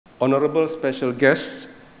honorable special guest,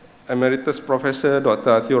 Emeritus Professor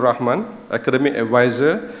Dr. Atiur Rahman, Academic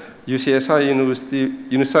Advisor, UCSI University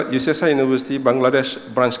Bangladesh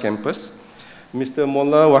Branch Campus, Mr.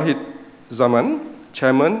 Mullah Wahid Zaman,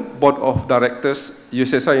 Chairman, Board of Directors,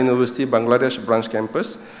 UCSI University Bangladesh Branch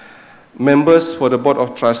Campus, members for the Board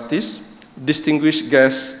of Trustees, distinguished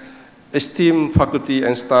guests, esteemed faculty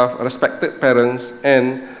and staff, respected parents,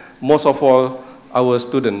 and most of all, our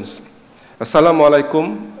students.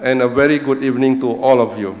 Assalamualaikum and a very good evening to all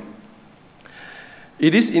of you.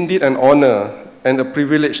 It is indeed an honor and a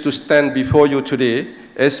privilege to stand before you today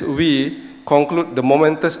as we conclude the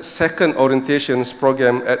momentous second orientations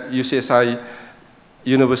program at UCSI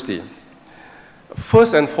University.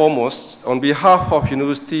 First and foremost, on behalf of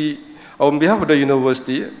the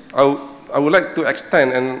university, I would like to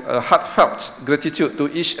extend a heartfelt gratitude to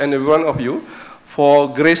each and every one of you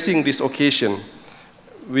for gracing this occasion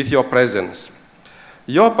with your presence.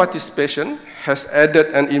 Your participation has added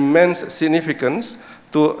an immense significance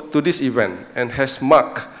to this event and has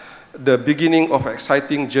marked the beginning of an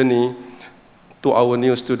exciting journey to our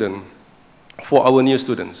new students.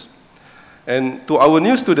 And to our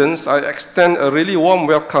new students, I extend a really warm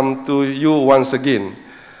welcome to you once again.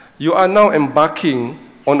 You are now embarking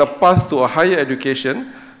on a path to a higher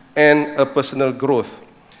education and a personal growth.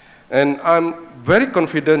 And I'm very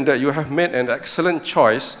confident that you have made an excellent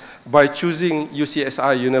choice by choosing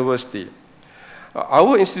UCSI University.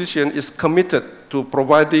 Our institution is committed to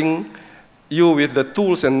providing you with the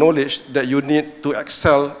tools and knowledge that you need to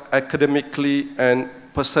excel academically and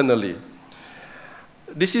personally.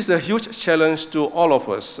 This is a huge challenge to all of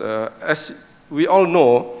us. As we all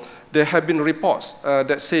know, there have been reports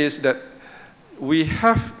that says that we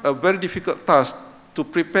have a very difficult task to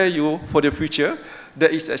prepare you for the future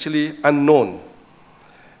that is actually unknown.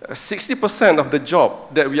 60% of the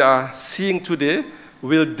job that we are seeing today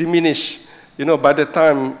will diminish, by the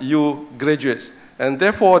time you graduate. And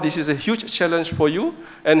therefore, this is a huge challenge for you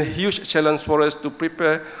and a huge challenge for us to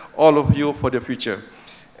prepare all of you for the future.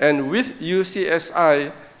 And with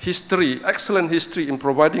UCSI history, excellent history in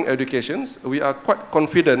providing educations, we are quite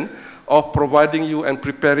confident of providing you and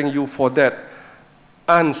preparing you for that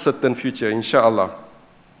uncertain future, inshallah.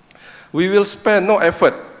 We will spare no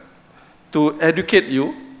effort to educate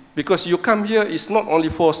you, because you come here is not only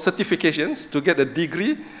for certifications, to get a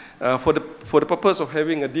degree, for the purpose of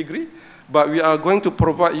having a degree, but we are going to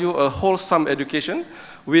provide you a wholesome education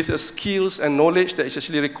with skills and knowledge that is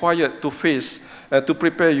actually required to face, to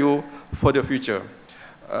prepare you for the future.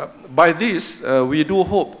 By this, we do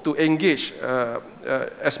hope to engage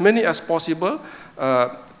as many as possible,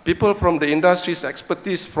 people from the industry's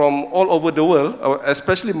expertise from all over the world,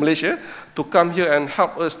 especially Malaysia, to come here and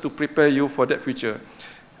help us to prepare you for that future.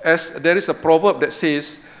 As there is a proverb that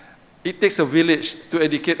says, it takes a village to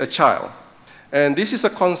educate a child. And this is a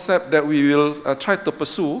concept that we will try to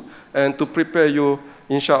pursue and to prepare you,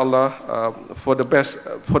 inshallah, for the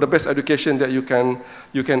best education that you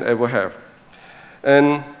can ever have.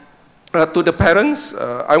 And to the parents,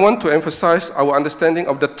 I want to emphasize our understanding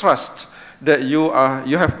of the trust that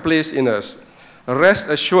you have placed in us. Rest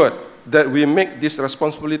assured that we take this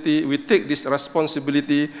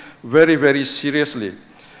responsibility very, very seriously.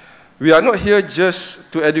 We are not here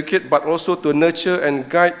just to educate, but also to nurture and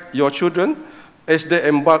guide your children as they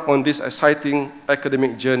embark on this exciting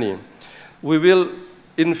academic journey. We will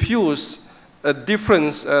infuse a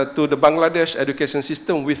difference to the Bangladesh education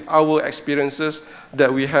system with our experiences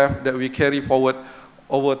that we carry forward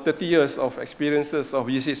over 30 years of experiences of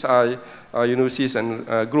UCSI universities and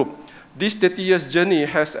group. This 30 years journey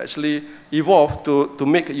has actually evolved to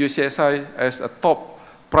make UCSI as a top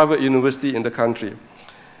private university in the country.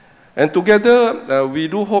 And together, we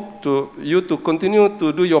do hope you to continue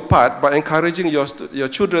to do your part by encouraging your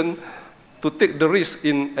children to take the risk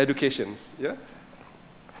in education. Yeah?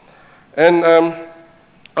 And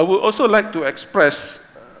I would also like to express,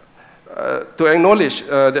 to acknowledge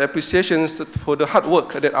the appreciations for the hard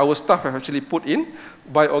work that our staff have actually put in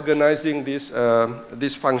by organizing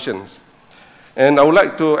these functions. And I would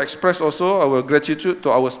like to express also our gratitude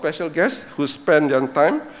to our special guests who spend their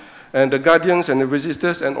time, and the guardians and the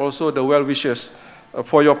visitors, and also the well-wishers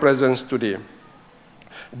for your presence today.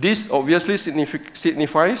 This obviously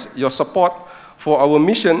signifies your support for our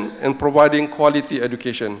mission in providing quality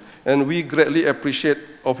education, and we greatly appreciate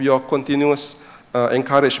of your continuous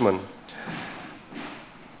encouragement.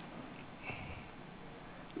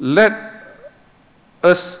 Let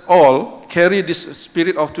us all carry this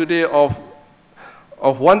spirit of today of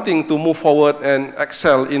wanting to move forward and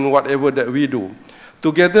excel in whatever that we do,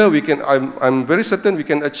 Together, I'm very certain we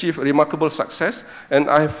can achieve remarkable success, and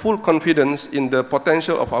I have full confidence in the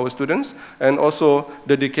potential of our students and also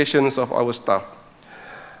the dedications of our staff.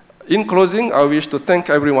 In closing, I wish to thank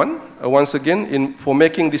everyone once again for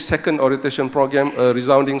making this second orientation program a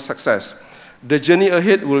resounding success. The journey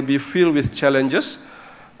ahead will be filled with challenges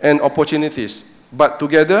and opportunities, but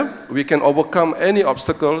together we can overcome any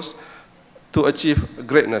obstacles to achieve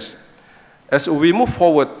greatness. As we move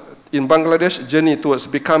forward in Bangladesh's journey towards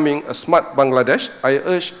becoming a smart Bangladesh, I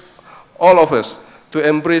urge all of us to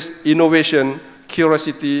embrace innovation,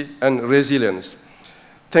 curiosity, and resilience.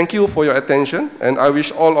 Thank you for your attention, and I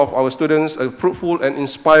wish all of our students a fruitful and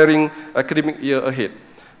inspiring academic year ahead.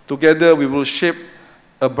 Together, we will shape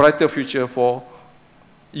a brighter future for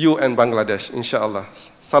you and Bangladesh, inshallah.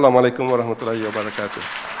 Assalamualaikum warahmatullahi wabarakatuh.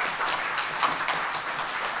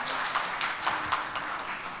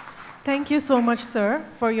 Thank you so much, sir,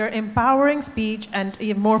 for your empowering speech and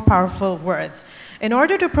even more powerful words. In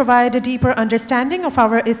order to provide a deeper understanding of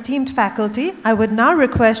our esteemed faculty, I would now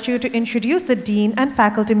request you to introduce the dean and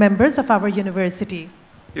faculty members of our university.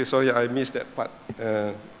 Yeah, sorry, I missed that part.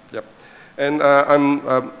 Yep. And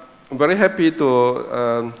I'm very happy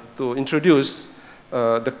to introduce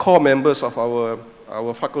the core members of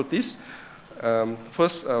our faculties.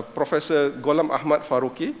 First, Professor Gholam Ahmad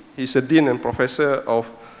Faruqi. He's a dean and professor of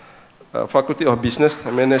Faculty of Business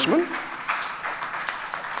and Management.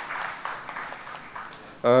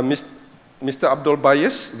 Mr. Abdul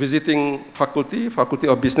Bayes, visiting faculty, Faculty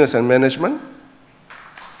of Business and Management.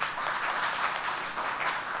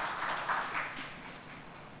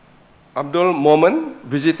 Abdul Momen,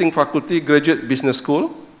 visiting faculty, Graduate Business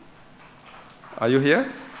School. Are you here?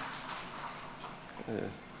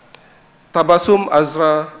 Tabassum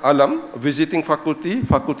Azra Alam, visiting faculty,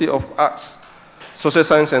 Faculty of Arts, Social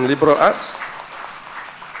Science and Liberal Arts.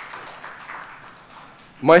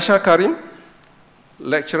 Maisha Karim,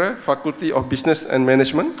 lecturer, Faculty of Business and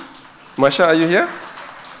Management. Maisha, are you here?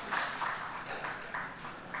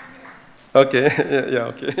 Okay, yeah,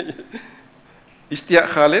 okay. Istiak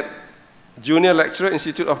Khalid, junior lecturer,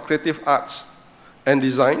 Institute of Creative Arts and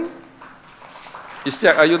Design.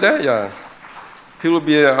 Istiak, are you there? Yeah. He will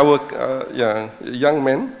be our young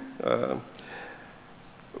man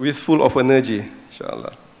with full of energy,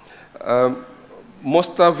 inshallah.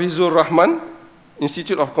 Mostafizur Rahman,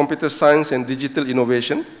 Institute of Computer Science and Digital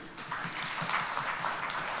Innovation.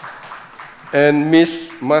 And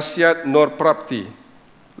Ms. Masyad Nur Prapti,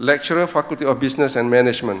 lecturer, Faculty of Business and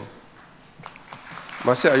Management.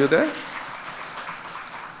 Masyad, are you there?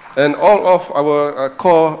 And all of our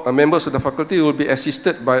core members of the faculty will be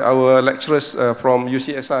assisted by our lecturers from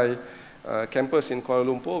UCSI campus in Kuala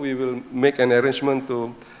Lumpur. We will make an arrangement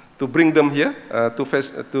to bring them here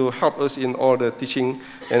to help us in all the teaching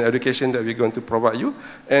and education that we're going to provide you.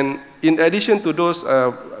 And in addition to those,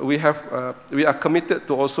 we are committed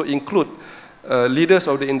to also include leaders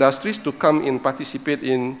of the industries to come and participate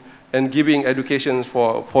in and giving education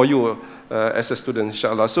for you as a student,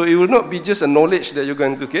 inshallah. So it will not be just a knowledge that you're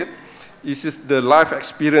going to get. This is the life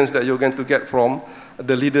experience that you're going to get from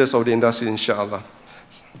the leaders of the industry, inshallah.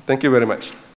 Thank you very much.